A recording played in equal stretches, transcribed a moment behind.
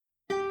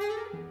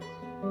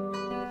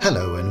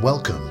Hello and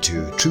welcome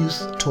to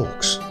Truth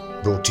Talks,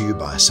 brought to you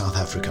by South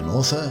African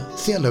author,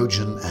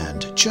 theologian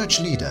and church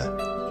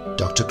leader,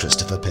 Dr.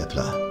 Christopher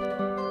Peppler.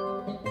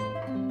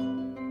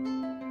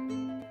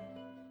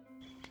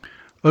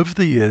 Over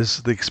the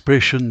years, the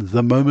expression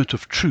 "the moment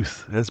of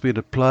truth" has been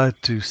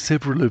applied to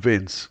several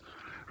events,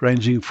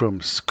 ranging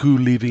from school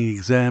leaving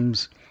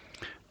exams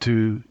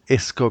to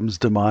Eskom's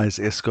demise,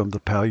 Eskom, the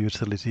power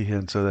utility here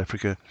in South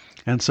Africa,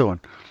 and so on.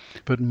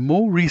 But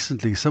more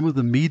recently, some of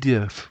the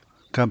media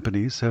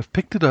companies have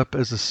picked it up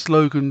as a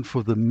slogan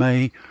for the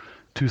May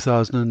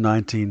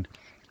 2019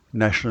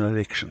 national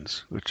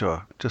elections, which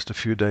are just a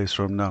few days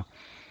from now.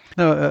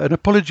 Now, an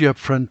apology up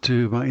front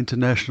to my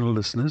international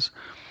listeners.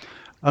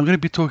 I'm going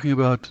to be talking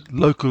about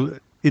local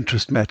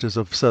interest matters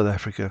of South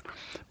Africa,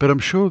 but I'm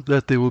sure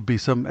that there will be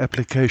some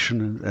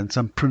application and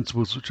some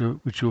principles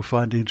which you'll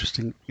find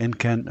interesting and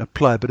can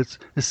apply, but it's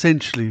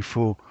essentially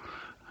for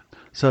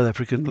South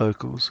African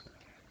locals.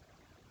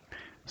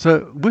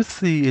 So, with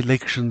the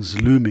elections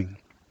looming,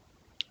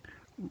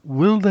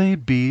 will they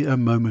be a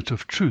moment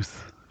of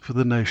truth for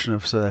the nation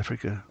of South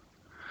Africa?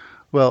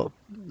 Well,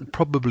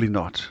 probably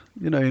not.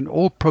 In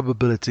all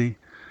probability,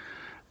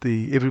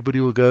 everybody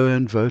will go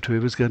and vote,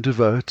 whoever's going to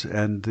vote,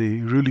 and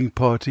the ruling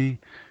party,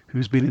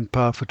 who's been in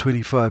power for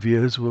 25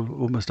 years, will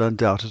almost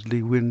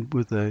undoubtedly win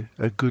with a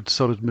good,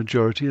 solid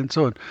majority, and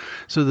so on.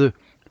 So the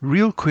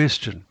real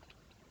question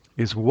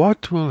is,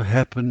 what will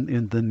happen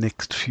in the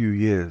next few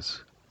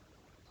years?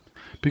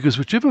 Because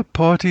whichever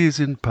party is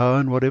in power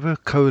and whatever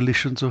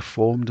coalitions are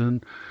formed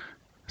and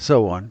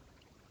so on,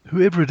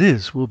 whoever it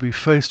is will be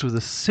faced with a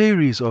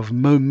series of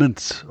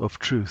moments of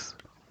truth,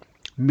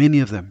 many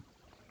of them.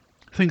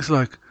 Things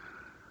like,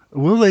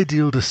 will they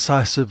deal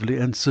decisively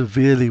and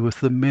severely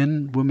with the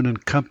men, women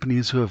and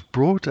companies who have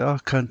brought our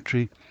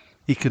country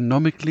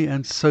economically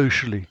and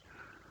socially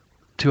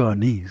to our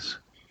knees?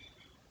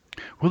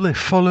 Will they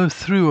follow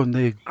through on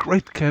their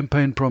great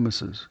campaign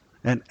promises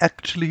and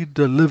actually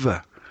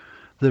deliver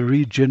the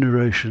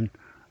regeneration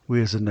we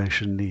as a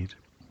nation need?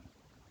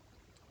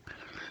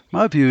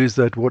 My view is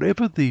that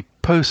whatever the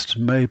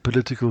post-May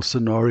political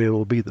scenario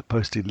will be, the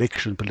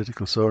post-election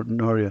political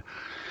scenario,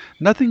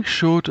 nothing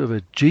short of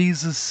a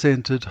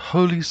Jesus-centered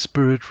Holy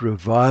Spirit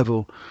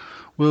revival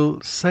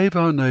will save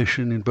our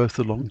nation in both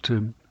the long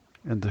term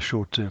and the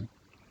short term.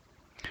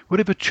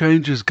 Whatever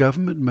changes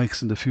government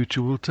makes in the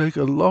future will take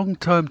a long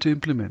time to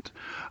implement.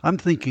 I'm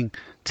thinking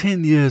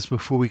 10 years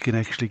before we can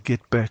actually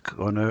get back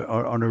on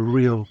a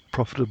real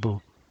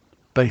profitable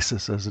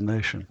basis as a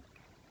nation.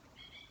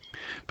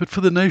 But for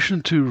the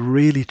nation to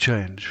really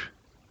change,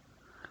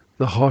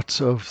 the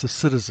hearts of the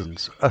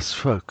citizens, us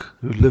folk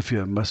who live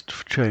here,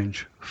 must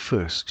change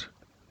first.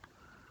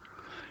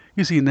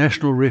 You see,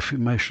 national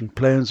reformation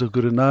plans are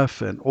good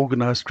enough, and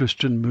organized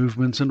Christian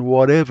movements and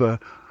whatever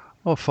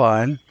are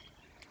fine,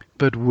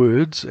 but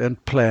words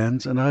and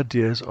plans and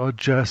ideas are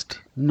just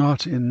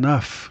not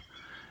enough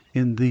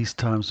in these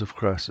times of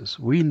crisis.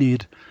 We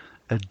need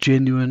a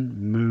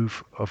genuine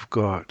move of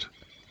God.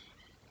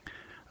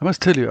 I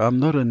must tell you, I'm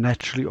not a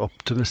naturally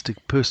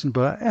optimistic person,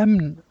 but I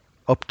am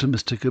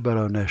optimistic about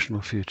our national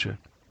future.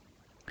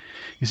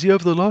 You see,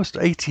 over the last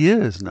 8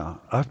 years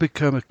now, I've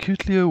become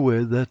acutely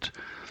aware that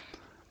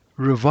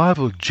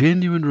revival,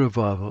 genuine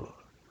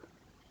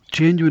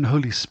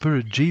Holy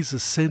Spirit,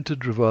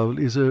 Jesus-centered revival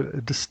is a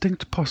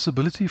distinct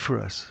possibility for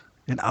us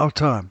in our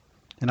time,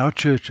 in our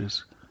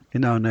churches,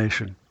 in our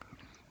nation.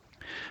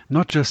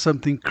 Not just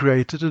something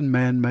created and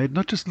man-made,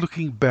 not just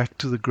looking back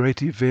to the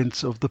great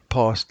events of the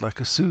past like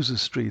Azusa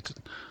Street,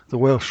 the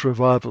Welsh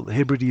revival, the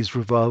Hebrides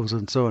revivals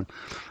and so on.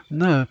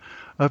 No,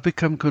 I've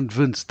become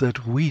convinced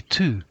that we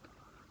too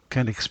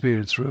can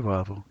experience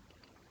revival.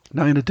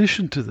 Now, in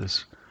addition to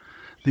this,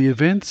 the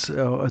events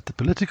at the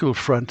political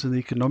front and the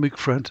economic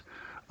front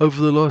over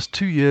the last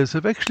 2 years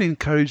have actually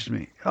encouraged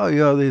me. Oh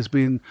yeah, there's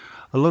been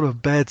a lot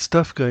of bad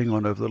stuff going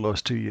on over the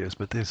last 2 years,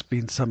 but there's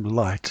been some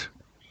light.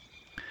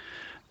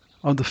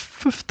 On the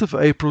 5th of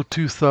April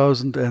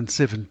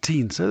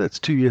 2017, so that's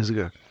 2 years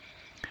ago,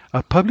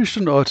 I published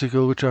an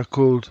article which I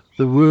called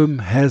 "The Worm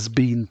Has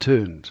Been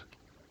Turned."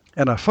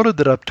 And I followed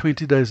that up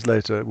 20 days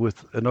later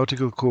with an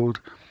article called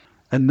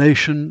 "A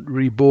Nation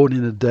Reborn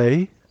in a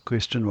Day?"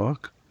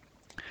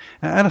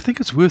 And I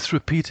think it's worth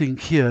repeating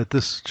here at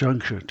this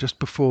juncture, just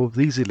before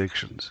these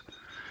elections.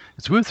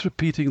 It's worth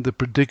repeating the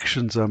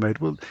predictions I made.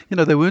 Well,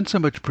 they weren't so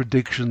much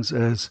predictions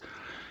as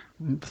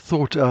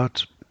thought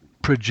out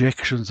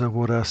projections of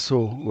what I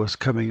saw was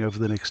coming over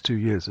the next 2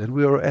 years. And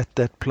we are at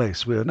that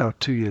place. We are now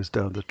 2 years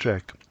down the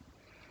track.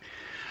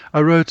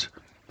 I wrote,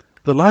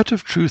 "The light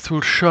of truth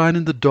will shine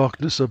in the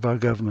darkness of our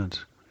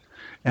government,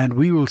 and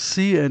we will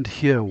see and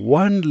hear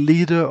one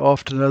leader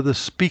after another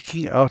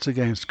speaking out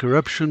against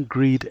corruption,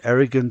 greed,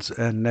 arrogance,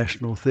 and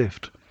national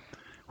theft."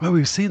 Well,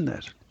 we've seen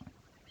that.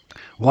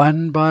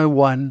 One by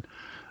one,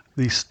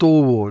 the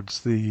stalwarts,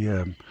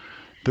 the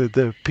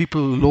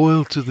people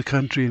loyal to the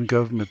country and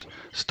government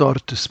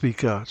started to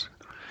speak out.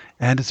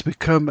 And it's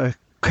become a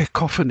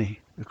cacophony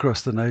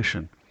across the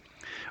nation.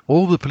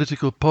 All the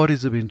political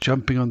parties have been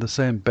jumping on the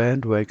same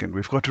bandwagon.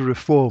 We've got to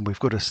reform. We've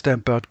got to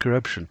stamp out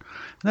corruption.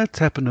 And that's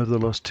happened over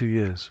the last 2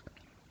 years.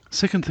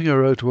 Second thing I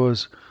wrote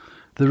was,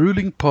 the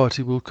ruling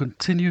party will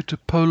continue to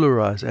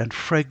polarize and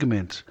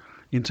fragment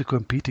into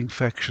competing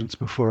factions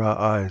before our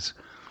eyes.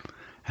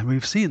 And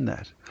we've seen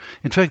that.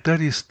 In fact, that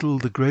is still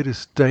the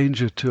greatest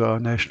danger to our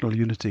national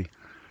unity.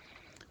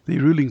 The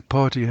ruling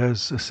party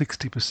has a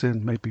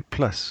 60%, maybe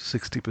plus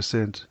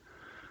 60%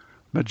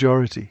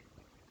 majority.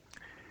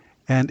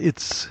 And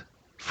it's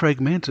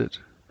fragmented.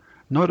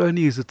 Not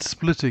only is it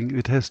splitting,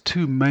 it has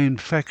two main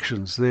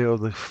factions. There are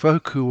the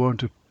folk who want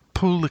to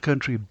pull the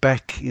country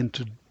back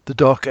into the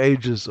dark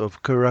ages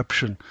of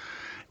corruption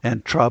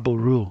and tribal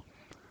rule.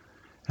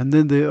 And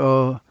then there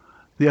are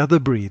the other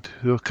breed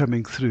who are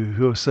coming through,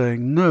 who are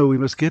saying, no, we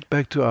must get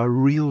back to our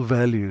real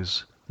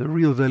values, the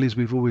real values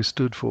we've always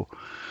stood for.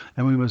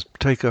 And we must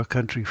take our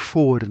country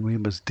forward, and we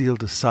must deal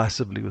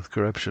decisively with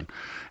corruption.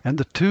 And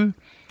the two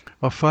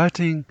are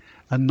fighting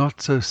a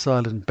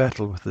not-so-silent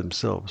battle with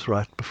themselves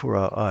right before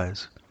our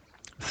eyes.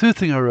 The third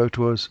thing I wrote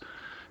was,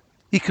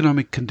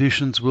 economic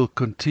conditions will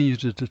continue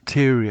to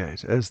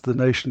deteriorate as the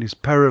nation is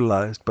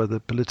paralyzed by the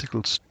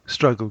political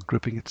struggle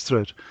gripping its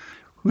throat.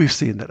 We've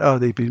seen that. There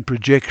have been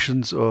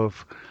projections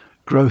of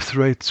growth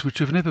rates which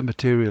have never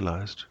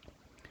materialized.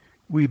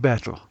 We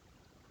battle.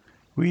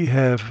 We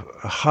have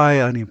high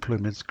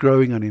unemployment,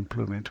 growing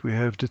unemployment. We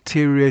have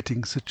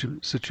deteriorating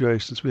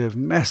situations. We have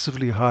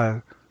massively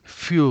higher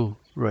fuel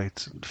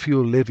rates,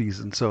 fuel levies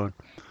and so on.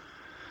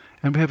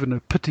 And we have a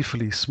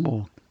pitifully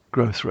small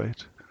growth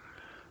rate.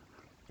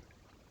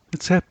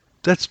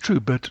 That's true,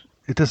 but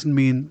it doesn't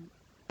mean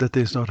that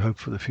there's not hope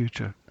for the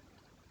future.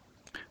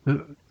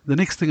 The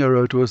next thing I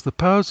wrote was, the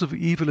powers of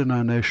evil in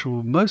our nation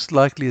will most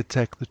likely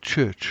attack the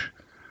church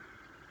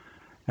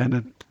and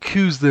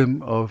accuse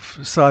them of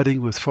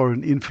siding with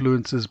foreign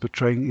influences,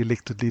 betraying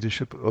elected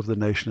leadership of the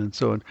nation, and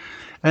so on.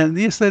 And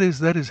yes, that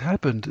has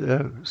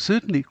happened.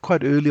 Certainly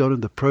quite early on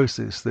in the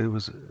process, there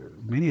was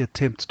many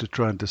attempts to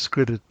try and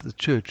discredit the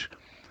church.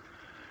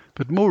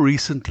 But more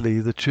recently,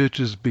 the church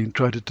has been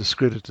trying to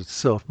discredit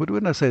itself. But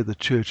when I say the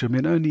church, I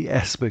mean only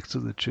aspects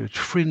of the church,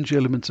 fringe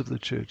elements of the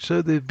church.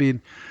 So there have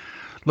been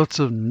lots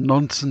of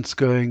nonsense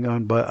going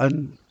on by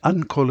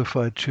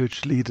unqualified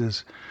church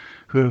leaders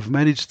who have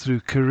managed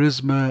through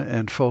charisma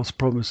and false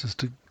promises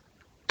to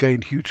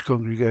gain huge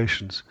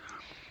congregations.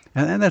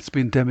 And that's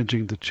been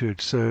damaging the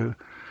church. So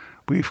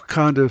we've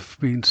kind of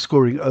been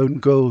scoring own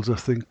goals, I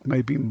think,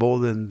 maybe more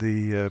than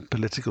the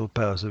political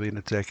powers have been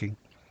attacking.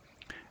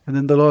 And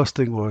then the last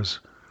thing was,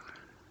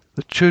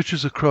 the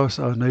churches across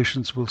our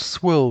nations will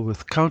swell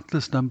with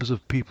countless numbers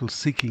of people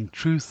seeking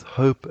truth,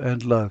 hope,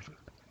 and love.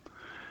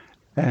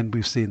 And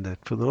we've seen that.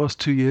 For the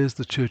last 2 years,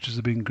 the churches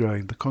have been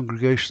growing. The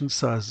congregation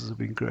sizes have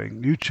been growing.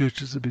 New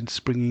churches have been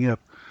springing up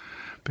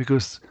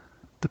because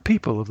the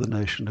people of the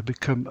nation have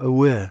become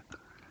aware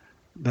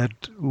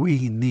that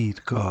we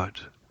need God.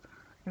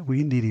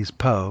 We need His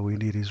power. We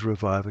need His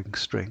reviving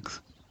strength.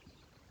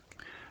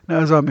 Now,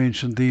 as I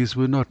mentioned, these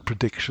were not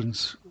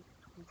predictions.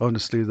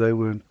 Honestly, they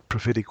weren't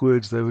prophetic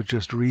words. They were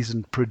just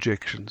reasoned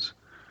projections.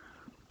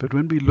 But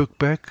when we look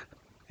back,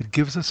 it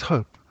gives us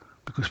hope,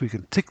 because we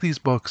can tick these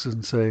boxes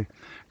and say,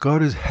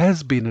 God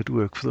has been at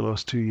work for the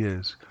last 2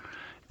 years.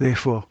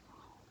 Therefore,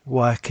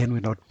 why can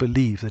we not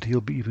believe that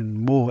He'll be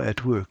even more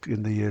at work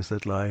in the years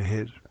that lie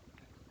ahead?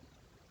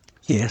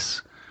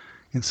 Yes,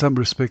 in some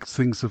respects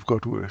things have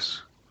got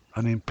worse.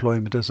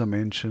 Unemployment, as I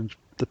mentioned,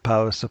 the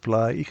power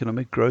supply,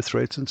 economic growth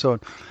rates and so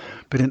on.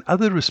 But in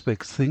other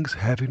respects things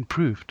have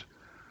improved.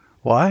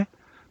 Why?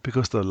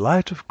 Because the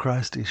light of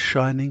Christ is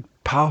shining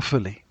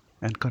powerfully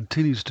and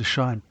continues to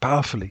shine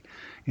powerfully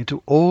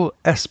into all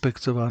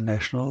aspects of our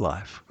national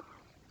life.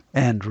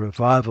 And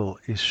revival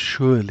is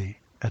surely,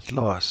 at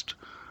last,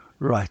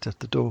 right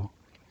at the door.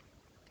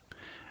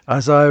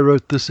 Isaiah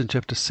wrote this in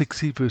chapter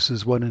 60,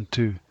 verses 1 and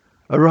 2.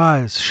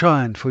 Arise,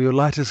 shine, for your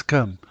light has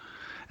come,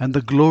 and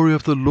the glory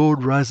of the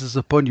Lord rises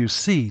upon you.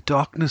 See,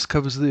 darkness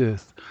covers the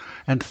earth,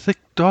 and thick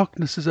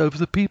darkness is over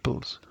the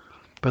peoples.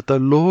 But the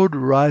Lord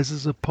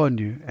rises upon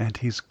you, and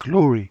His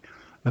glory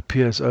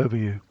appears over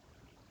you.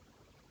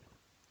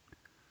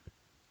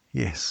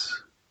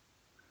 Yes.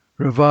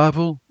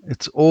 Revival,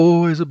 it's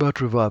always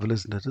about revival,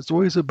 isn't it? It's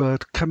always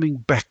about coming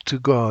back to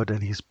God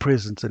and His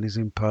presence and His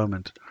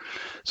empowerment.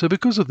 So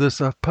because of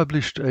this, I've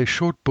published a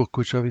short book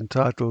which I've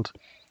entitled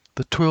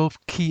The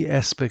 12 Key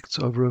Aspects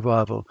of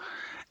Revival.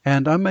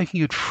 And I'm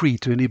making it free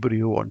to anybody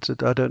who wants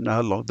it. I don't know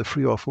how long the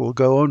free offer will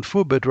go on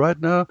for, but right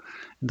now,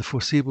 in the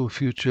foreseeable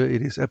future,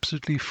 it is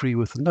absolutely free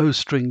with no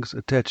strings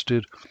attached to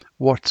it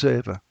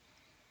whatsoever.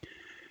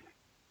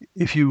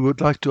 If you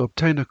would like to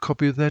obtain a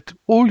copy of that,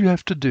 all you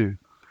have to do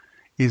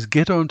is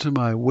get onto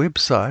my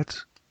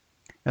website,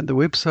 and the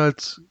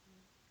website's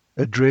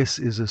address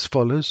is as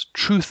follows.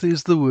 Truth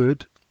is the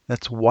word.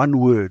 That's one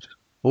word,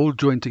 all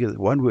joined together,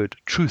 one word.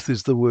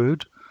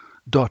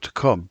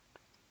 truthisthe.com.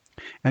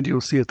 And you'll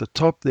see at the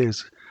top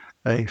there's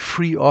a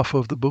free offer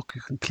of the book.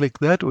 You can click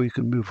that, or you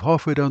can move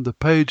halfway down the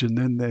page, and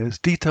then there's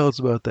details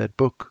about that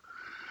book.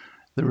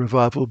 the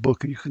revival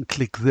book, and you can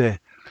click there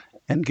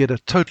and get a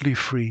totally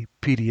free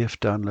PDF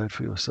download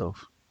for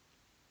yourself.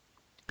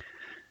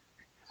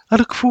 I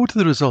look forward to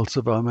the results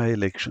of our May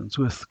elections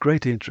with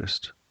great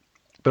interest,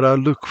 but I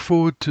look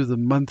forward to the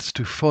months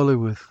to follow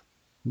with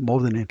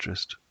more than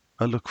interest.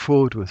 I look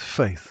forward with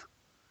faith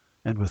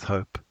and with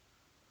hope.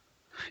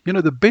 You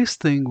know, the best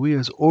thing we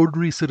as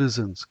ordinary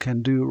citizens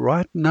can do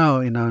right now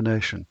in our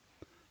nation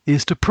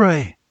is to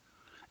pray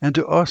and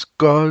to ask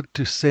God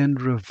to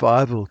send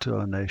revival to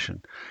our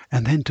nation,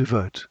 and then to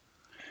vote,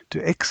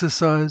 to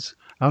exercise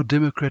our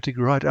democratic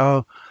right,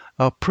 our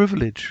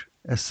privilege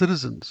as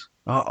citizens,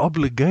 our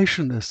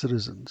obligation as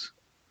citizens,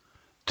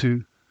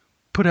 to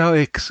put our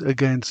X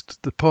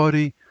against the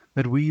party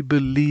that we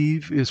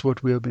believe is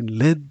what we have been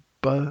led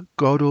by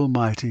God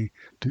Almighty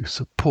to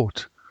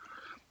support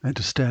and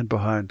to stand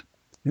behind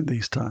in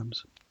these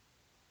times.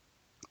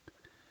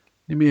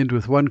 Let me end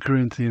with 1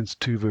 Corinthians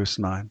 2 verse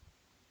 9.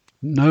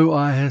 No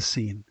eye has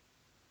seen,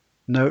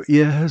 no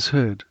ear has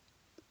heard,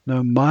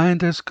 no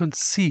mind has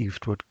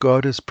conceived what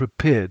God has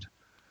prepared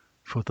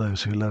for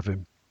those who love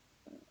him.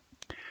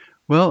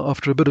 Well,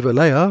 after a bit of a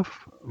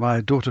layoff,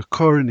 my daughter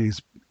Corin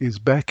is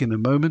back in a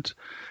moment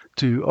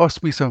to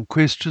ask me some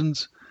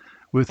questions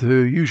with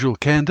her usual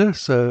candor.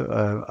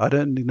 So I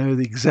don't know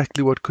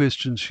exactly what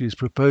questions she's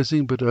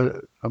proposing, but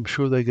I'm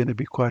sure they're going to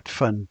be quite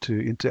fun to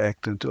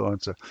interact and to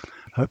answer.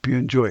 Hope you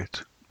enjoy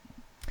it.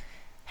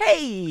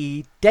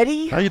 Hey,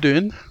 Daddy. How you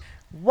doing?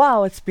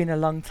 Wow, it's been a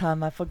long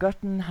time. I've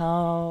forgotten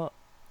how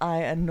I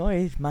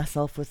annoyed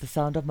myself with the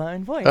sound of my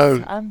own voice.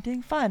 Oh. I'm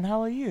doing fine.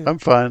 How are you? I'm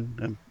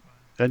fine.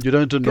 And you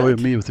don't annoy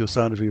Good. me with your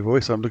sound of your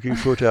voice. I'm looking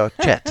forward to our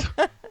chat.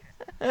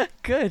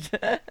 Good.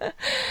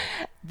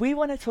 We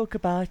want to talk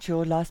about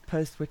your last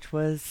post, which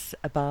was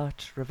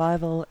about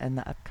revival and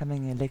the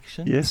upcoming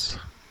elections. Yes.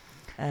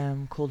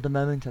 Called The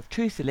Moment of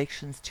Truth,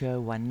 Elections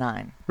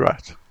 2019.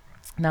 Right.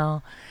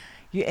 Now,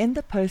 you end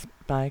the post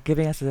by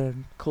giving us a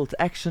call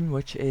to action,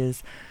 which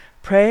is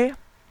pray,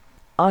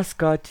 ask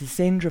God to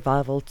send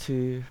revival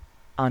to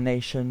our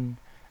nation,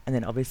 and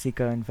then obviously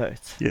go and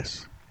vote.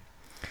 Yes.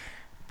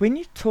 When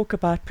you talk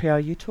about prayer, are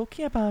you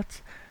talking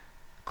about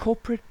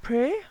corporate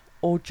prayer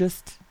or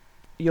just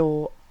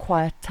your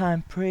quiet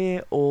time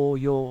prayer or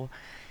your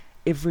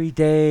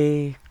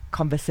everyday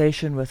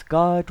conversation with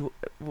God?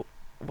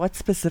 What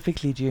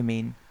specifically do you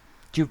mean?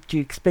 Do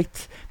you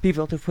expect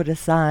people to put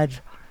aside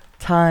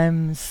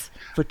times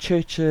for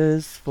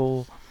churches,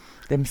 for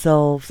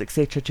themselves,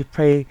 etc., to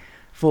pray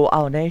for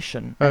our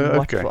nation? And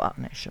what for our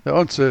nation?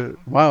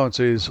 My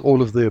answer is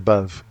all of the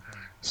above.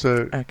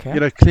 So,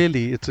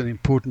 clearly it's an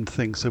important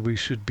thing. So we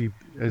should be,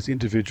 as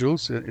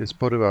individuals, as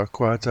part of our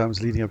quiet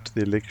times leading up to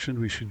the election,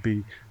 we should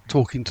be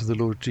talking to the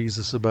Lord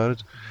Jesus about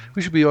it.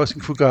 We should be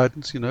asking for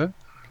guidance,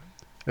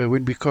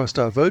 when we cast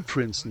our vote,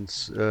 for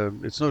instance,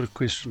 it's not a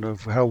question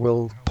of how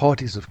well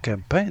parties have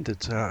campaigned.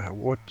 It's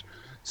what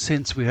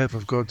sense we have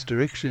of God's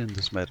direction in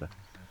this matter.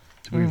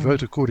 We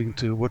vote according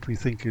to what we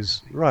think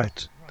is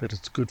right, that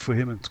it's good for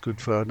him and it's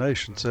good for our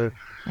nation. So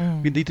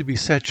we need to be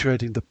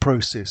saturating the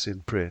process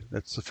in prayer.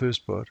 That's the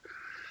first part.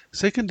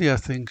 Secondly, I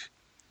think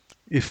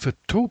if at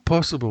all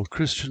possible,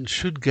 Christians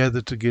should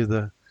gather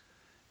together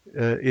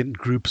in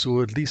groups,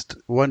 or at least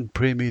one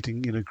prayer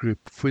meeting in a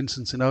group. For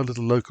instance, in our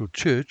little local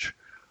church,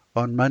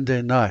 on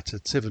Monday night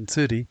at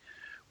 7:30,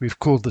 we've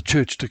called the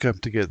church to come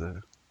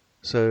together.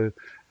 So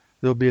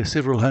there'll be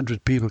several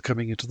hundred people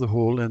coming into the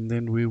hall, and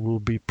then we will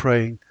be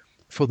praying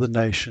for the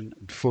nation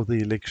and for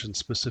the election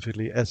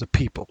specifically as a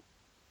people.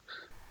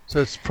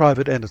 So it's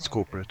private and it's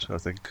corporate, I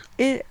think.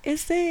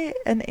 Is there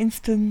an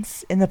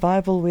instance in the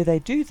Bible where they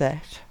do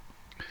that?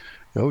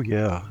 Oh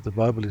yeah, the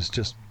Bible is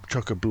just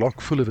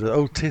chock-a-block full of it. The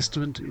Old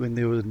Testament, when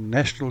there were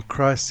national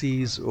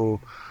crises or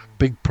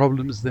big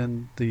problems,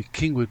 then the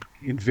king would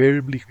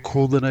invariably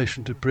call the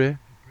nation to prayer.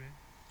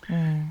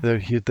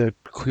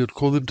 He'd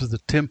call them to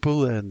the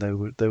temple and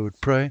they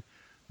would pray.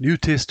 New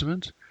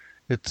Testament,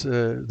 it's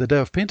the day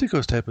of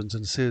Pentecost happens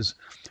and says,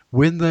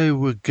 when they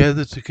were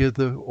gathered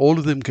together, all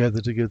of them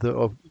gathered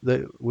together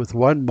with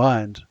one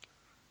mind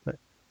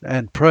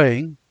and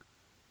praying,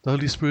 the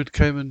Holy Spirit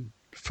came and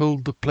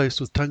filled the place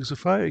with tongues of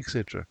fire,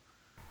 etc.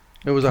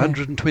 There was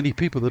 120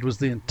 people. That was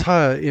the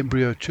entire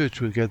embryo church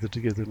who were gathered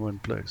together in one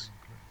place.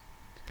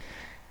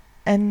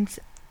 And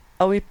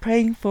are we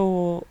praying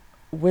for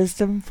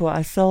wisdom for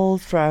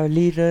ourselves, for our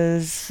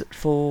leaders,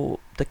 for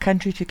the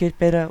country to get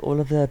better,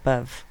 all of the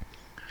above?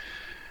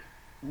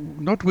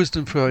 Not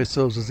wisdom for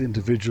ourselves as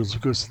individuals,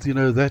 because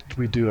that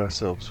we do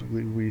ourselves.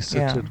 We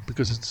sit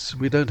because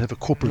we don't have a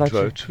corporate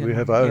vote. We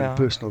have our own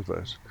personal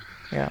vote.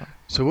 Yeah.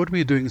 So what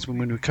we're doing is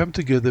when we come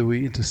together,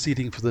 we're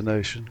interceding for the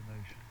nation.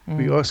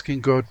 We're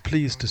asking God,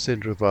 please, to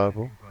send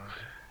revival.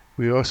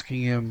 We're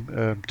asking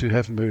him to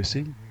have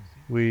mercy.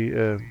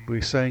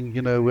 We're saying,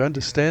 we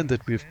understand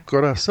that we've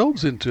got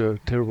ourselves into a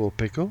terrible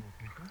pickle,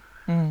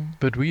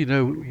 but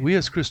we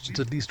as Christians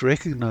at least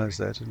recognize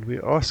that, and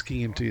we're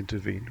asking him to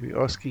intervene.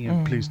 We're asking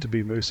him, please, to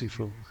be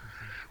merciful.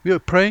 We are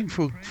praying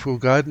for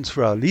guidance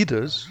for our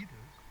leaders.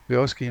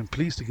 We're asking him,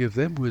 please, to give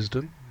them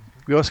wisdom.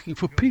 We're asking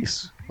for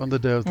peace on the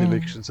day of the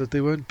elections, that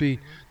there won't be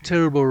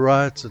terrible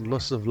riots and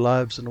loss of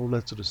lives and all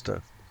that sort of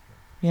stuff.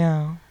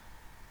 Yeah.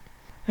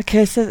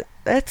 Okay, so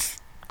that's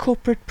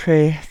corporate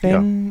prayer.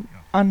 Then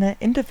on an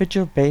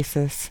individual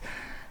basis,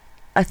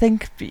 I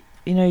think,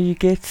 you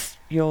get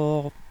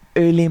your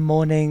early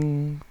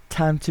morning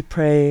time to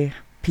pray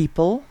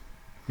people.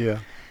 Yeah.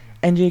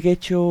 And you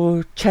get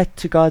your chat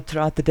to God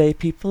throughout the day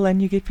people,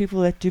 and you get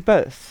people that do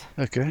both.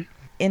 Okay.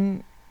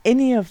 In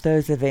any of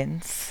those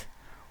events,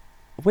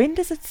 when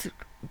does it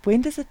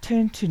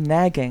turn to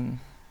nagging?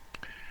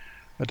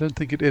 I don't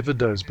think it ever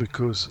does,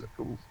 because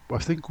I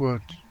think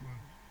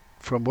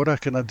from what I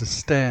can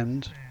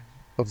understand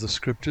of the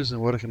scriptures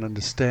and what I can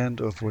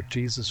understand of what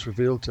Jesus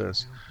revealed to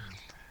us,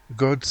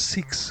 God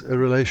seeks a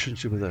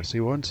relationship with us. He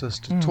wants us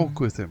to talk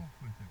with him.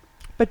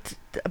 But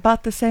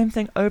about the same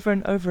thing over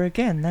and over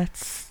again,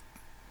 that's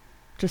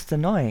just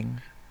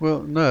annoying.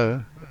 Well,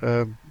 no.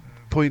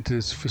 Point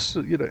is,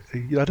 I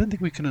don't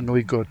think we can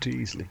annoy God too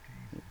easily.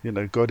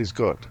 God is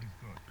God.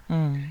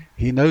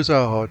 He knows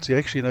our hearts. He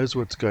actually knows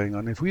what's going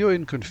on. If we are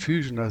in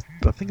confusion, I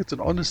think it's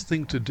an honest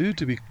thing to do,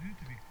 to be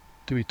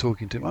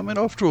talking to him. I mean,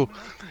 after all,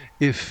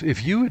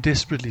 if you were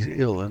desperately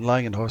ill and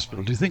lying in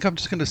hospital, do you think I'm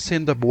just going to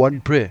send up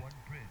one prayer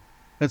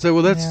and say,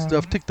 well,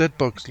 I've ticked that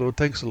box, Lord,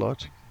 thanks a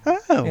lot?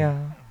 Oh.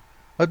 Yeah.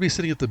 I'd be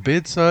sitting at the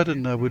bedside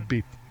and I would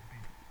be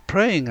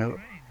praying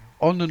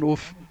on and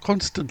off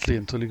constantly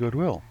until he got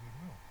well.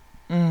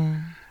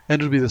 And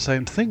it would be the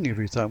same thing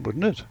every time,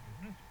 wouldn't it?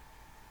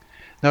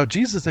 Now,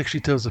 Jesus actually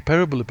tells a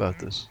parable about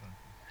this.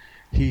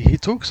 He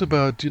talks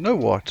about, and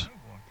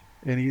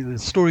the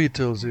story he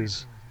tells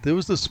is, there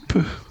was this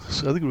I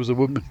think it was a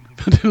woman,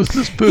 but there was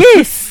this person.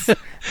 Yes!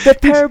 The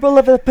parable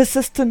of a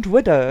persistent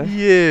widow.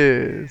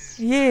 Yes.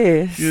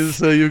 Yes.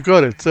 So you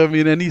got it. So,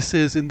 and he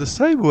says, in the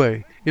same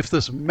way, if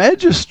this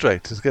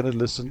magistrate is going to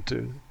listen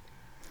to,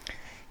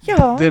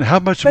 then how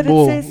much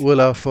more will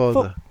our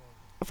Father?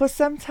 For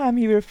some time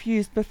he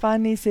refused, but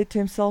finally he said to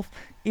himself,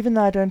 even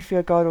though I don't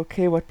fear God or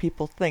care what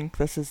people think,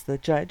 this is the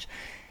judge,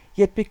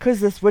 yet because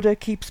this widow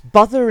keeps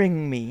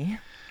bothering me,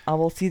 I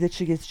will see that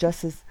she gets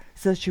justice,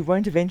 so she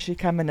won't eventually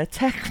come and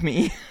attack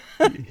me.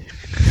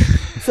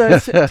 So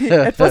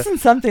it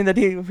wasn't something that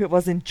he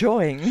was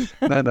enjoying.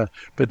 No.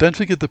 But don't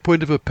forget, the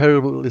point of a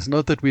parable is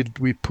not that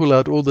we pull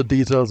out all the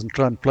details and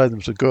try and apply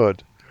them to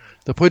God.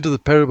 The point of the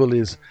parable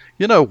is,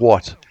 you know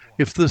what?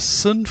 If the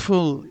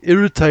sinful,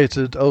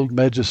 irritated old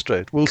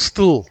magistrate will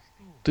still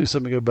do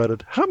something about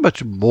it, how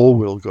much more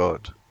will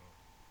God?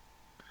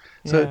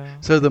 So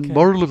the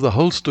moral of the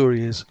whole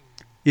story is,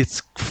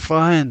 it's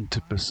fine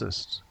to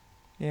persist.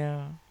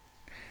 Yeah.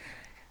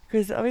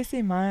 Because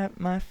obviously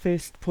my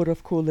first port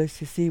of call is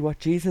to see what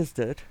Jesus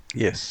did.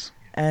 Yes.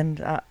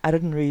 And I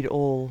didn't read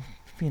all,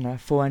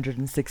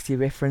 460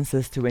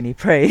 references to when he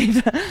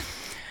prayed,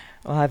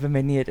 or however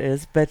many it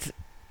is, but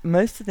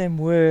most of them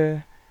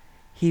were,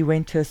 he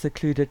went to a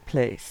secluded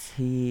place,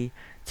 he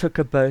took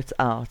a boat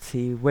out,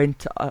 he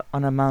went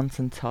on a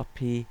mountaintop,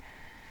 he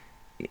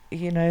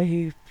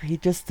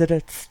just did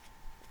it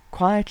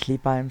quietly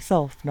by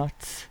himself,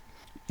 not,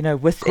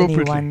 with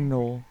anyone,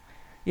 or,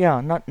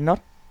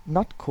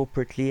 not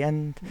corporately,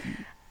 and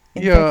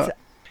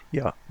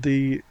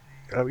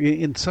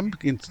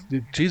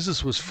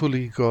Jesus was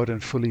fully God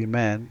and fully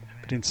man,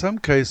 but in some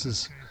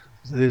cases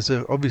there's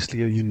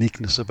obviously a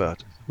uniqueness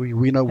about it.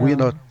 We know we're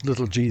not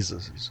little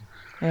Jesuses.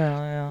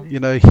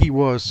 He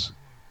was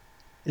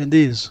and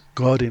is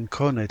God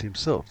incarnate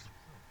himself.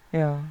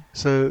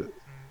 So,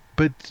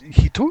 but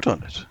he taught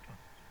on it.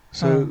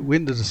 So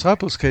when the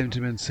disciples came to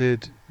him and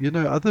said,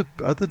 other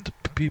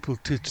people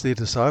teach their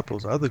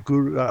disciples,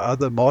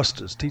 other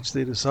masters teach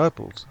their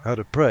disciples how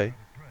to pray.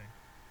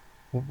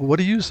 What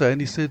do you say? And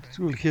he said,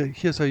 well,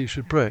 here's how you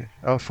should pray.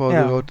 Our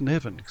Father who art in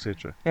heaven,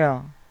 etc.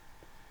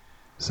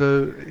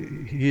 So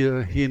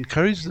he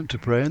encouraged them to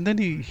pray, and then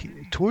he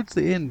towards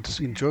the end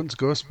in John's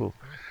Gospel,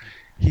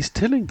 he's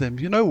telling them,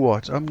 you know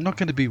what, I'm not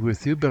going to be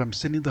with you, but I'm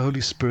sending the Holy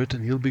Spirit,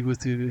 and he'll be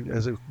with you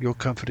as your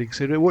comforter,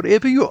 etc.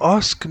 Whatever you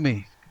ask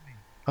me,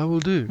 I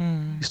will do.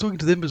 He's talking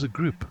to them as a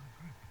group.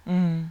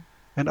 And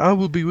I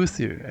will be with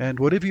you. And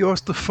whatever you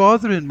ask the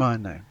Father in my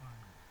name.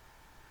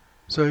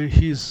 So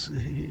he's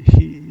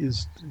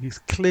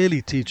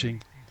clearly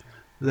teaching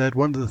that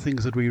one of the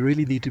things that we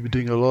really need to be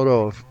doing a lot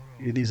of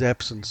in his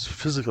absence,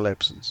 physical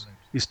absence,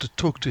 is to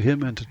talk to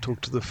him and to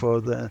talk to the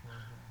Father,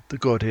 the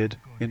Godhead,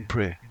 in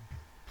prayer.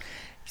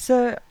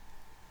 So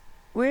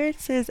where it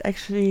says,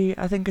 actually,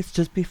 I think it's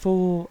just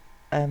before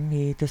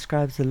he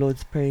describes the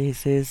Lord's Prayer, he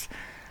says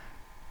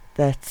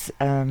that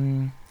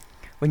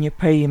when you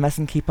pray you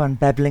mustn't keep on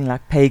babbling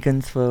like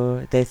pagans,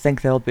 for they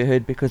think they'll be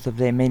heard because of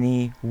their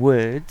many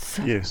words.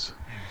 Yes.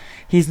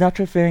 He's not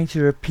referring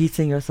to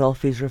repeating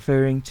yourself, he's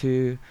referring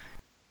to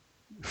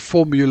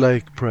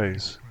formulaic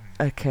praise.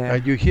 Okay.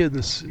 And you hear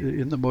this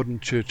in the modern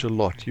church a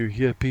lot. You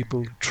hear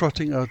people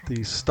trotting out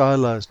these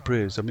stylized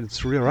prayers. I mean,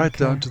 it's right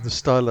down to the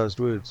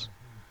stylized words.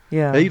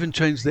 They even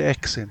change the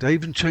accent. They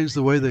even change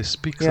the way they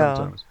speak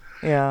sometimes.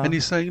 And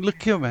he's saying, look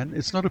here, man,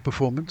 it's not a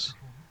performance.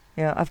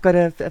 I've got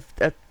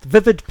a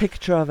vivid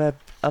picture of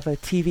a of a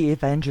TV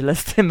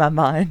evangelist in my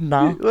mind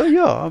now. Well,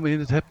 yeah, I mean,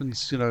 it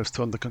happens, it's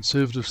on the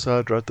conservative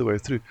side right the way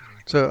through.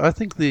 So I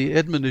think the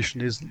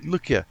admonition is,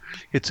 look here,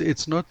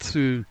 it's not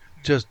through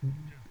just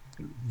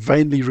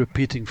vainly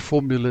repeating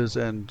formulas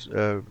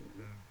and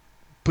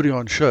putting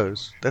on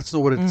shows. That's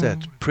not what it's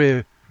at.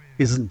 Prayer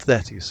isn't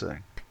that, he's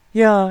saying.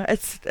 Yeah,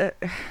 it's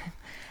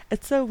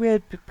so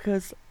weird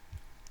because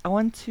I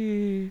want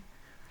to,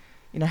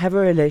 have a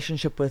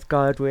relationship with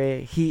God where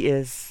He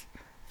is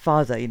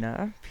Father,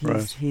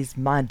 He's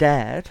my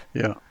dad.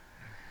 Yeah.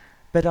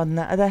 But on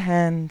the other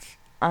hand,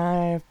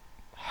 I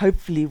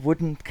hopefully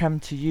wouldn't come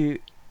to you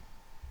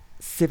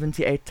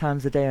 78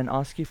 times a day and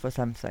ask you for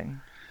something.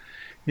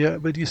 Yeah,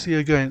 but you see,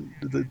 again,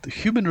 the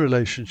human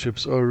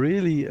relationships are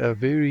really a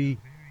very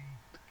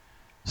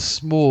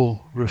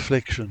small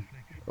reflection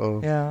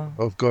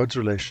of God's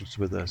relations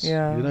with us.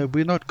 Yeah.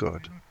 We're not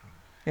God.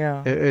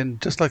 Yeah.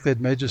 And just like that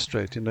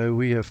magistrate,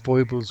 we have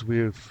foibles, we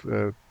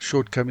have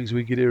shortcomings,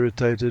 we get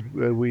irritated,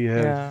 we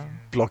have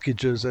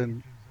blockages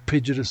and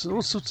prejudice,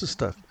 all sorts of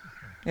stuff.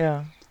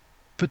 Yeah.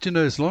 But,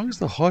 as long as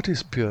the heart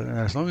is pure, and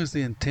as long as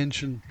the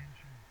intention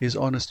is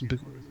honest,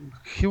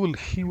 he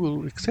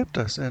will accept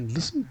us and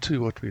listen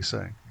to what we're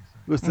saying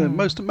with the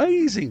most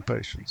amazing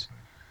patience.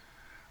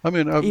 I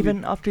mean,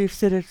 even after you've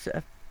said it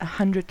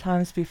 100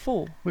 times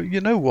before. Well, you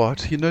know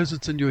what? He knows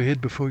it's in your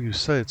head before you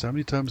say it. So how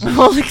many times?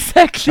 Well,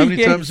 exactly. How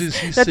many times is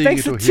he that seeing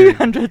makes it or it hearing?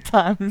 200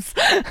 times.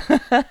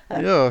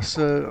 Yeah.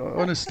 So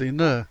honestly,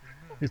 no.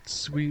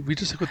 It's we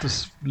just got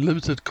this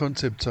limited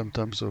concept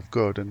sometimes of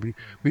God, and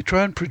we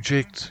try and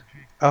project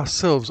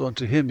ourselves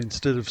onto Him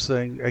instead of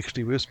saying,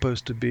 actually, we're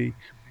supposed to be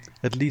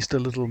at least a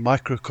little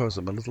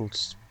microcosm, a little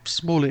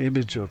smaller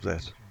image of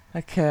that.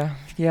 Okay.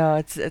 Yeah.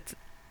 It's.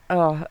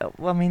 Oh,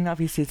 well, I mean,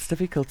 obviously it's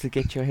difficult to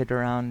get your head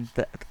around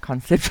the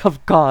concept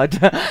of God.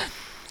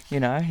 He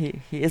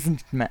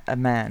isn't a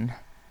man.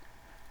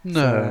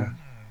 No,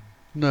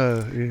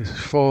 he's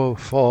far,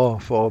 far,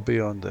 far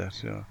beyond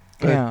that.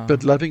 Yeah,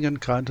 but loving and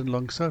kind and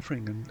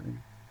long-suffering,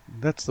 and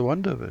that's the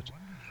wonder of it.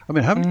 I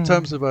mean, how many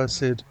times have I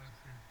said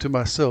to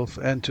myself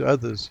and to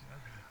others,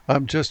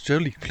 I'm just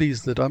generally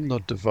pleased that I'm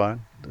not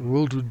divine. The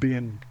world would be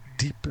in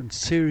deep and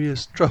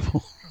serious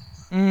trouble.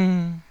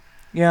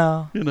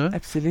 Yeah,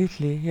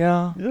 absolutely,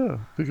 yeah. Yeah,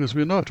 because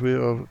we're not. We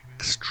are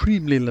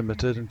extremely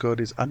limited and God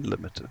is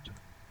unlimited.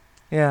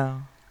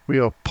 Yeah. We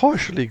are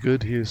partially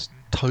good, He is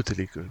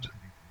totally good.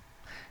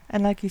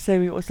 And like you say,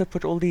 we also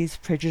put all these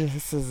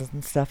prejudices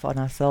and stuff on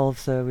ourselves,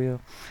 so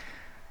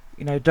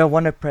we don't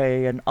want to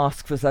pray and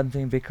ask for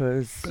something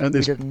because we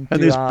didn't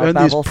do our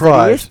Bible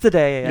study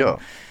yesterday.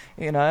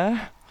 And,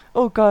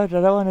 oh God,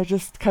 I don't want to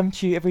just come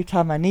to you every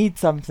time I need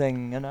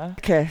something,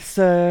 Okay,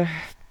 so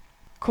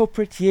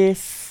corporate,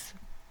 yes.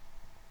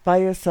 By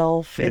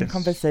yourself, in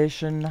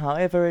conversation,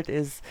 however it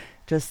is,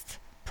 just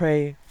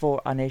pray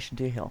for our nation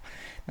to heal.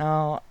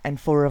 Now,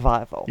 and for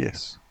revival.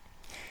 Yes.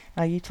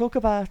 Now, you talk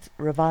about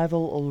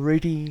revival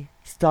already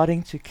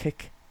starting to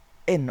kick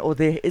in, or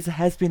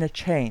has been a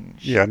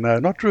change. Yeah, no,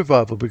 not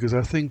revival, because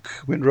I think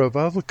when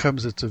revival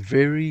comes, it's a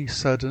very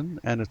sudden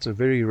and it's a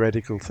very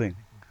radical thing.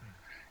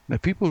 Now,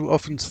 people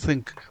often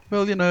think,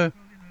 well,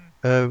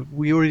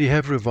 we already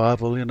have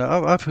revival.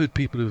 I've heard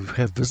people who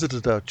have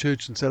visited our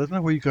church and said, I don't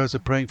know why you guys are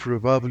praying for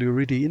revival. You're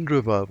already in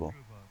revival.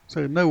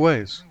 So no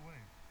ways.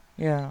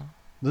 Yeah.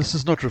 This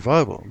is not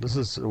revival. This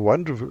is a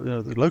wonderful.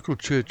 The local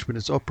church, when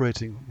it's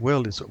operating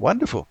well, is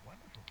wonderful.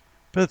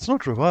 But it's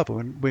not revival.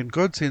 When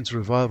God sends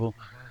revival,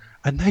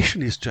 a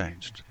nation is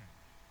changed.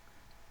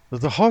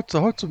 The hearts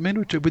of men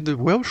were changed. When the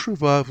Welsh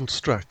revival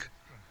struck,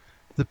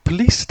 the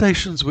police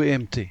stations were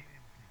empty.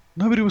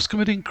 Nobody was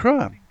committing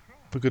crime,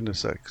 for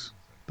goodness sakes.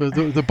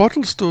 The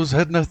bottle stores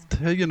had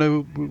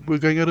nothing, were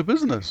going out of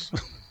business.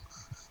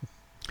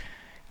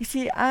 You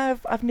see,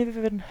 I've never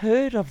even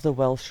heard of the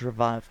Welsh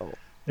revival.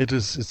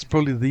 It's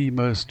probably the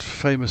most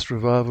famous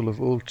revival of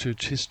all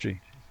church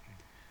history.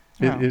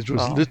 It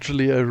was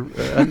literally a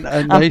nation.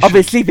 I'm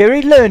obviously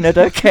very learned,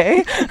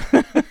 okay.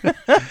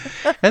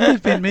 And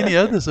there've been many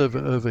others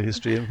over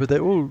history, but they're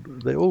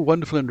all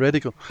wonderful and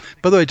radical.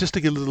 By the way, just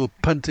to get a little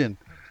punt in,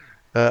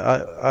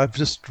 I've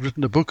just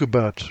written a book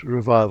about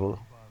revival.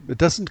 It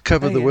doesn't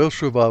cover the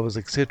Welsh revivals,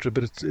 etc.,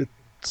 but it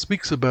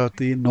speaks about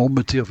the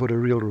enormity of what a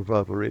real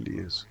revival really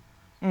is.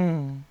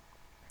 And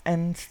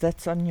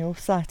that's on your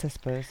site, I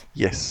suppose.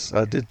 Yes,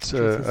 I did.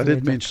 I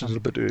did mention it a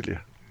bit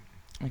earlier.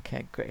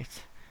 Okay,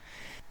 great.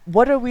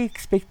 What are we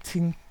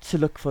expecting to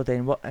look for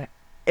then? What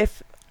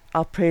if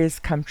our prayers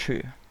come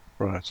true?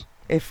 Right.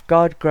 If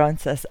God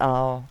grants us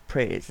our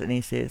prayers and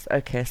He says,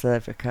 "Okay, South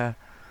Africa,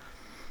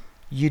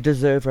 you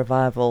deserve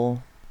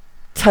revival."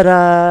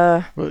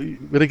 Ta-da! Well,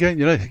 but again,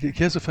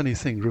 here's a funny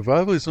thing.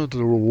 Revival is not a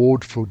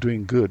reward for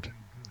doing good.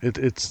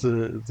 It's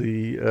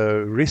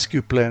the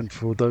rescue plan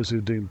for those who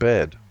are doing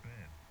bad.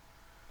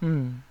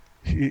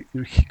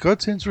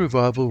 God sends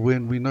revival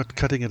when we're not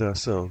cutting it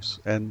ourselves,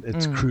 and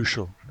it's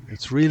crucial.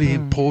 It's really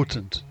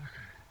important.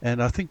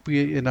 And I think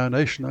we, in our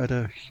nation, are at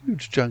a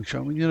huge juncture.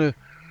 I mean,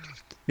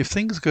 if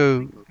things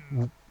go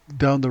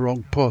down the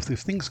wrong path, if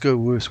things go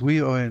worse,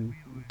 we are in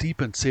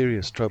deep and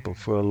serious trouble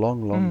for a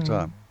long, long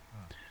time.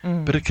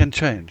 But it can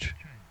change.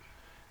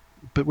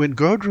 But when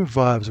God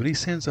revives, when He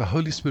sends a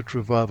Holy Spirit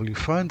revival, you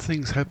find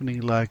things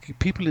happening like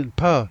people in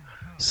power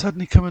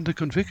suddenly come under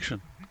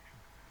conviction.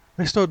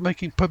 They start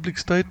making public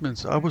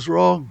statements. I was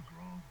wrong.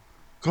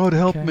 God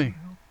help me.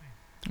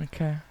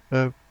 Okay.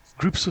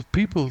 Groups of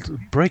people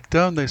break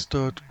down. They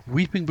start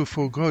weeping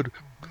before God.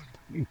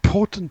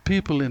 Important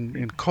people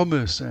in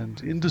commerce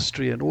and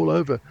industry and all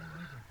over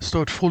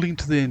start falling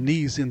to their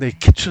knees in their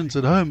kitchens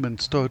at home and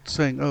start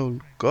saying, oh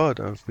God,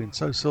 I've been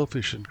so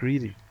selfish and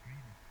greedy.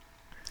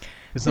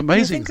 It's an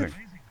amazing thing.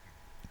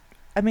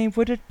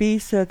 Would it be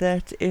so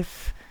that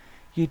if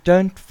you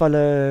don't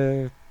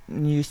follow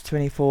News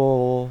 24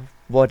 or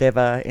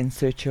whatever,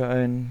 insert your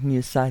own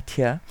news site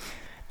here,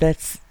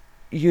 that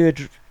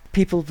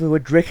people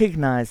would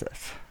recognize it?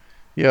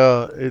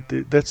 Yeah,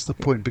 that's the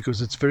point,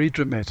 because it's very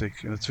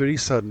dramatic and it's very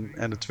sudden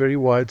and it's very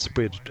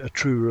widespread, a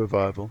true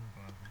revival.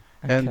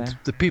 Okay. And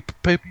the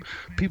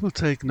people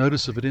take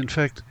notice of it. In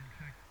fact,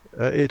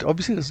 it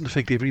obviously doesn't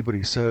affect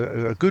everybody.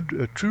 So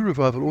a true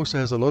revival also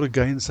has a lot of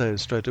gainsayers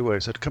straight away.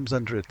 So it comes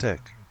under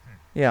attack.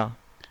 Yeah.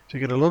 So you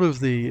get a lot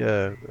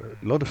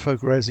of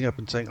folk rising up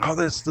and saying, "Oh,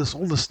 this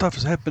all this stuff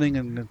is happening,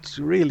 and it's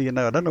really,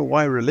 I don't know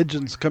why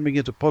religion's coming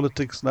into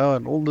politics now,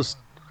 and all this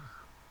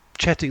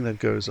chatting that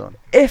goes on."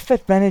 If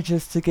it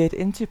manages to get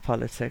into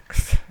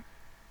politics,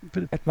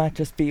 but it might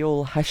just be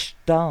all hushed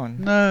down.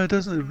 No, it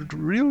doesn't.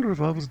 Real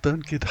revivals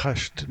don't get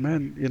hushed,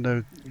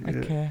 man.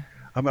 Okay.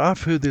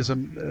 I've heard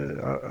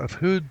I've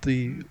heard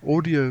the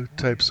audio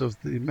tapes of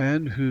the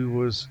man who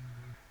was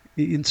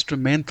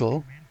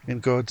instrumental in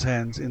God's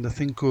hands in the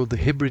thing called the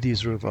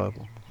Hebrides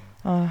revival.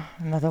 Oh,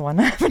 another one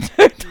I haven't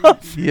heard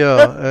of.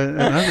 Yeah,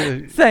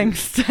 another.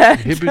 Thanks, Dad.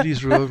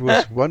 Hebrides revival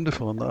was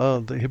wonderful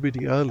on the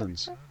Hebrides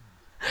Islands,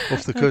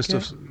 off the coast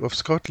of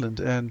Scotland,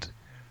 and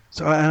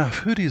so I've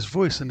heard his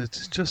voice, and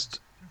it's just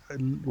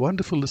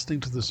wonderful listening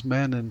to this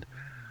man, and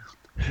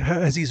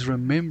as he's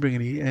remembering,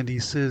 and he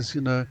says,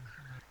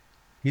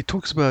 he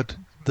talks about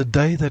the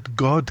day that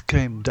God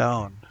came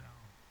down.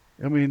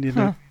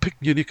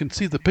 You can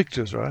see the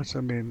pictures, right?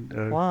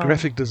 Wow.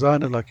 Graphic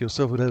designer like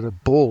yourself would have a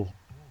ball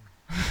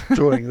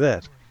drawing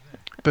that.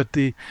 But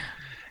and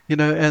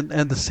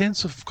the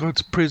sense of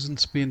God's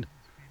presence being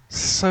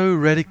so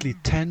radically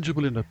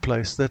tangible in a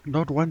place that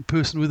not one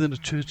person within a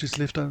church is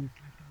left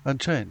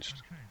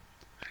unchanged.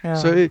 Yeah.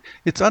 So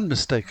it's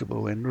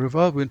unmistakable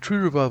when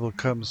true revival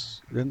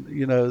comes, and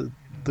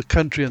the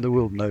country and the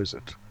world knows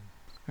it.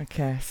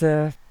 Okay,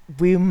 so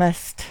we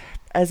must,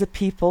 as a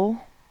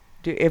people,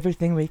 do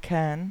everything we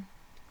can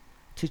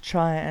to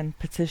try and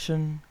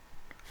petition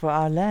for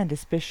our land,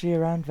 especially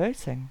around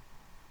voting.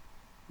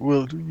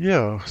 Well,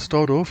 yeah,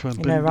 start off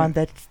and around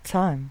that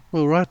time.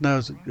 Well, right now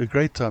is a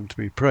great time to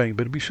be praying,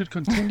 but we should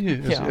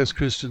continue as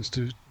Christians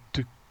to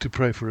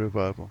pray for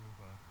revival.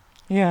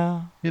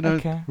 Yeah.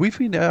 Okay.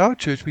 Our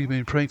church, we've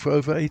been praying for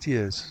over 8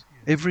 years.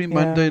 Every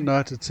Monday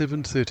night at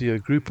 7:30, a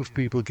group of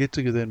people get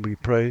together and we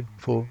pray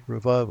for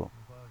revival.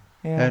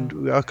 Yeah.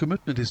 And our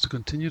commitment is to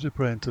continue to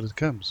pray until it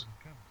comes.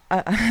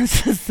 I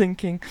was just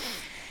thinking,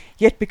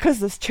 yet because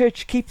this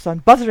church keeps on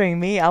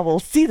bothering me, I will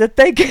see that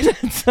they get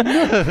it.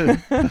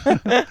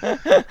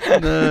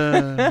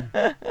 No.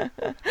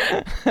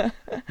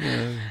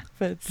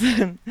 But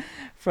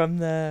from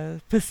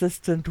the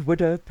persistent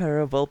widow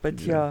parable,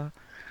 but yeah.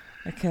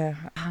 Okay,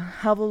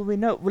 how will we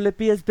know? Will it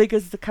be as big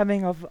as the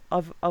coming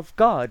of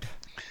God?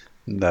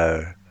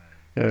 No.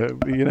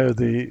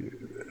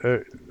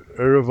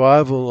 A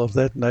revival of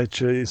that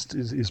nature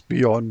is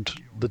beyond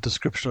the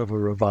description of a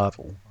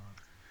revival.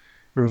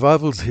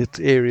 Revivals hit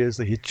areas,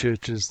 they hit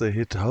churches, they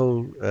hit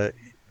whole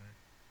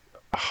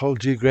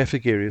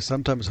geographic areas,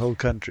 sometimes whole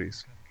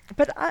countries.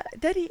 But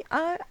Daddy,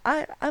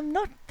 I'm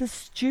not the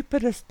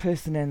stupidest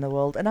person in the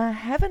world, and I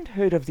haven't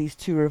heard of these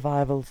two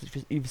revivals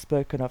you've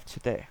spoken of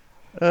today.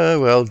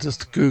 Well,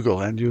 just Google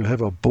and you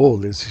have a ball.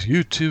 There's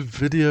YouTube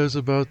videos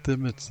about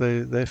them.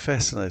 They're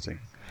fascinating.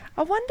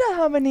 I wonder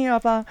how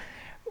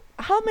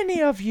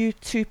many of you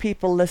two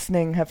people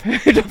listening have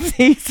heard of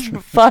these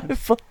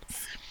revivals?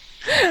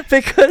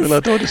 Because I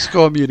don't want to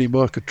scam you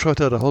anymore. I could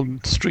trot out a whole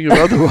string of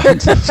other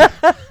ones.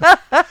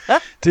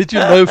 Did you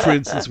know, for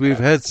instance, we've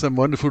had some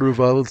wonderful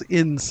revivals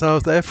in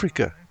South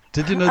Africa?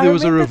 Did you know there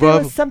was a revival?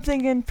 There was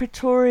something in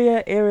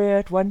Pretoria area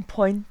at one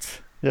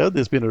point. Yeah,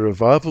 there's been a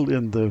revival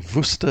in the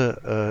Worcester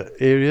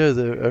area,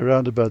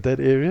 around about that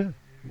area.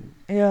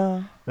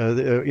 Yeah.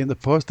 In the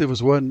past, there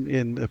was one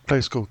in a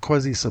place called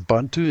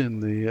KwaZulu-Natal in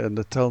the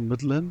Natal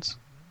Midlands.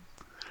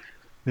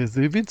 There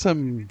have been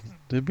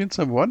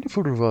some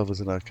wonderful revivals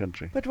in our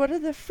country. But what are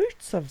the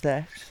fruits of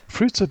that?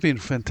 Fruits have been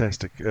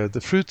fantastic.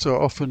 The fruits are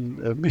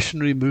often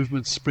missionary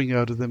movements spring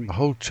out of them.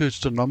 Whole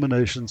church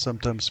denominations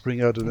sometimes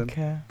spring out of them.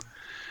 Okay.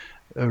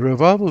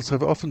 Revivals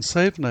have often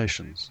saved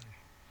nations.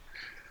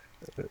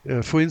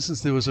 For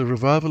instance, there was a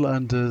revival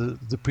under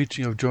the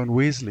preaching of John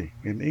Wesley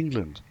in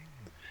England,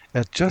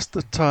 at just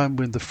the time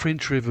when the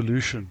French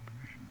Revolution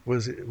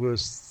was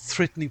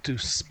threatening to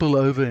spill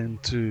over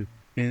into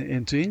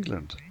into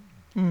England.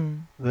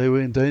 Mm. They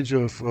were in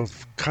danger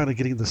of kind of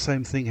getting the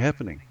same thing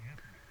happening.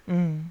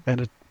 Mm.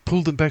 And it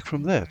pulled them back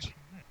from that.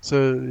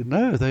 So,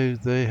 no,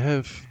 they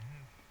have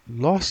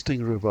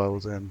lasting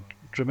revivals and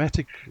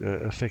dramatic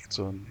effects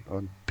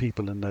on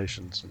people and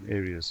nations and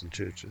areas and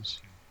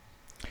churches.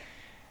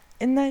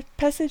 In that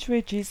passage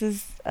where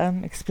Jesus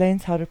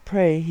explains how to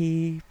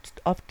pray,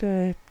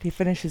 after he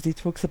finishes, he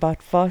talks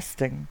about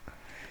fasting.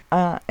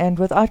 And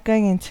without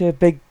going into a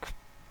big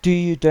do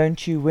you,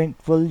 don't you,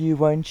 will you,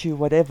 won't you,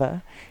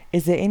 whatever,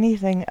 is there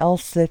anything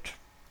else that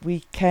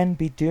we can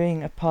be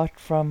doing apart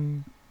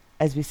from,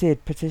 as we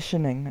said,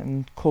 petitioning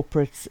and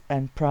corporate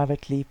and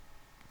privately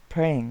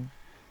praying?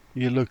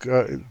 Yeah, look,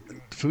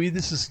 for me,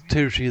 this is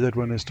territory that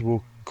one has to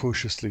walk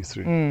cautiously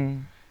through.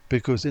 Mm.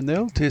 Because in the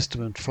Old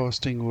Testament,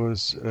 fasting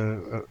was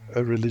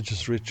a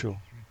religious ritual,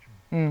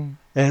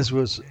 as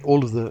was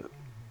all of the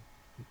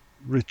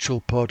ritual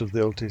part of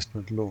the Old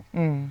Testament law.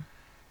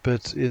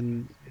 But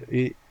in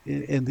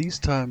these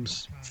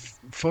times,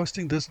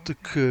 fasting doesn't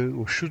occur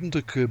or shouldn't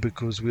occur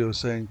because we are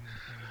saying,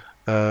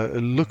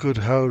 look at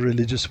how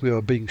religious we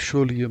are being,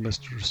 surely you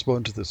must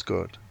respond to this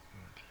God.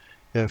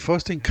 Yeah,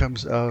 fasting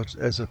comes out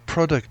as a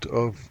product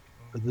of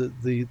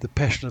the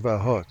passion of our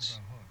hearts.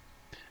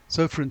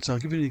 So, for instance, I'll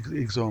give you an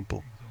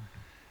example.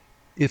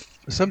 If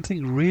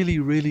something really,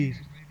 really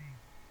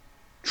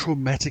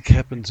traumatic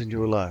happens in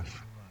your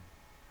life,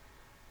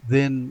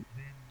 then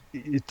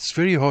it's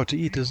very hard to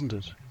eat, isn't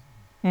it?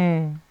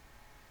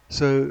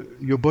 So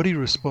your body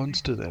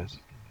responds to that.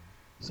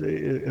 So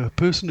a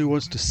person who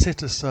wants to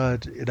set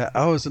aside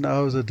hours and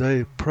hours a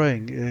day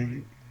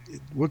praying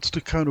wants to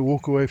kind of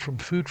walk away from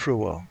food for a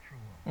while.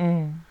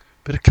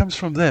 But it comes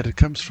from that. It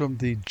comes from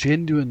the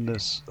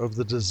genuineness of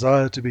the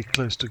desire to be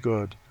close to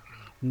God,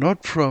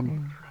 not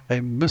from a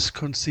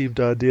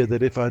misconceived idea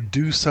that if I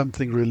do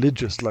something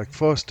religious like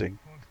fasting,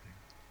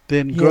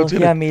 then You'll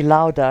hear me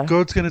louder.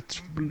 God's going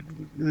to,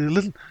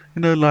 little,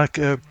 like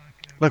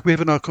we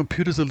have in our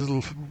computers, a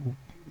little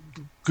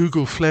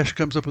Google flash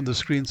comes up on the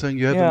screen saying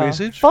you have a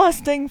message.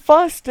 Fasting.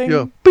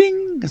 Yeah,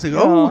 bing. It's like,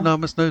 oh, now I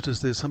must notice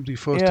there's somebody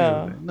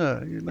fasting. No,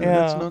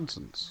 that's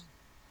nonsense.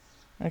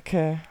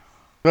 Okay.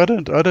 I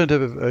don't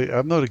have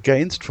I'm not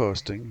against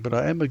fasting, but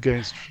I am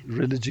against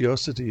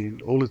religiosity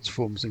in all its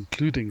forms,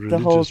 including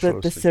religious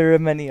fasting. The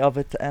ceremony of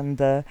it and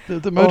the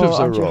motives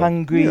are aren't you wrong.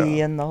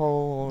 hungry and the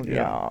whole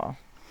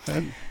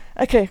And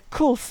okay,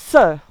 cool.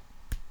 So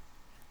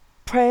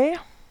pray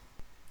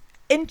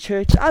in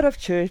church, out of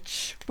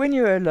church, when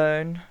you're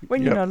alone,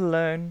 when you're not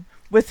alone,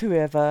 with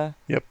whoever.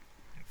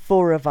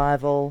 For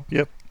revival.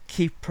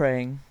 Keep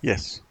praying.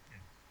 Yes.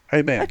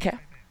 Amen. Okay.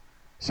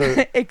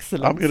 So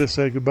excellent. I'm going to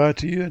say goodbye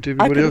to you and to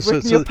everybody else. I could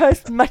have written your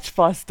post much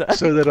faster.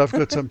 So that I've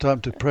got some time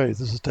to pray.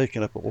 This has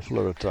taken up an awful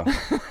lot of time.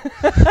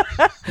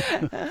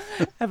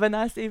 Have a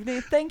nice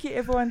evening. Thank you,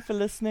 everyone, for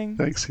listening.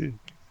 Thanks.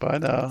 Bye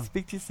now.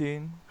 Speak to you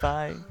soon.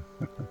 Bye.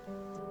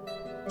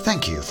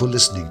 Thank you for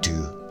listening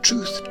to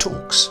Truth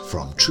Talks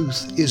from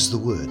Truth is the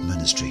Word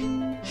Ministry.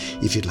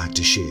 If you'd like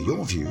to share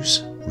your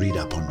views, read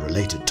up on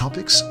related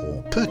topics,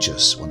 or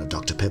purchase one of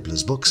Dr.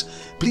 Peppler's books,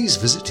 please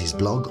visit his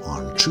blog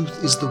on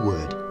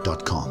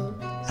truthistheword.com.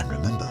 And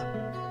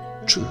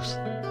remember, Truth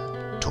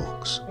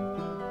Talks.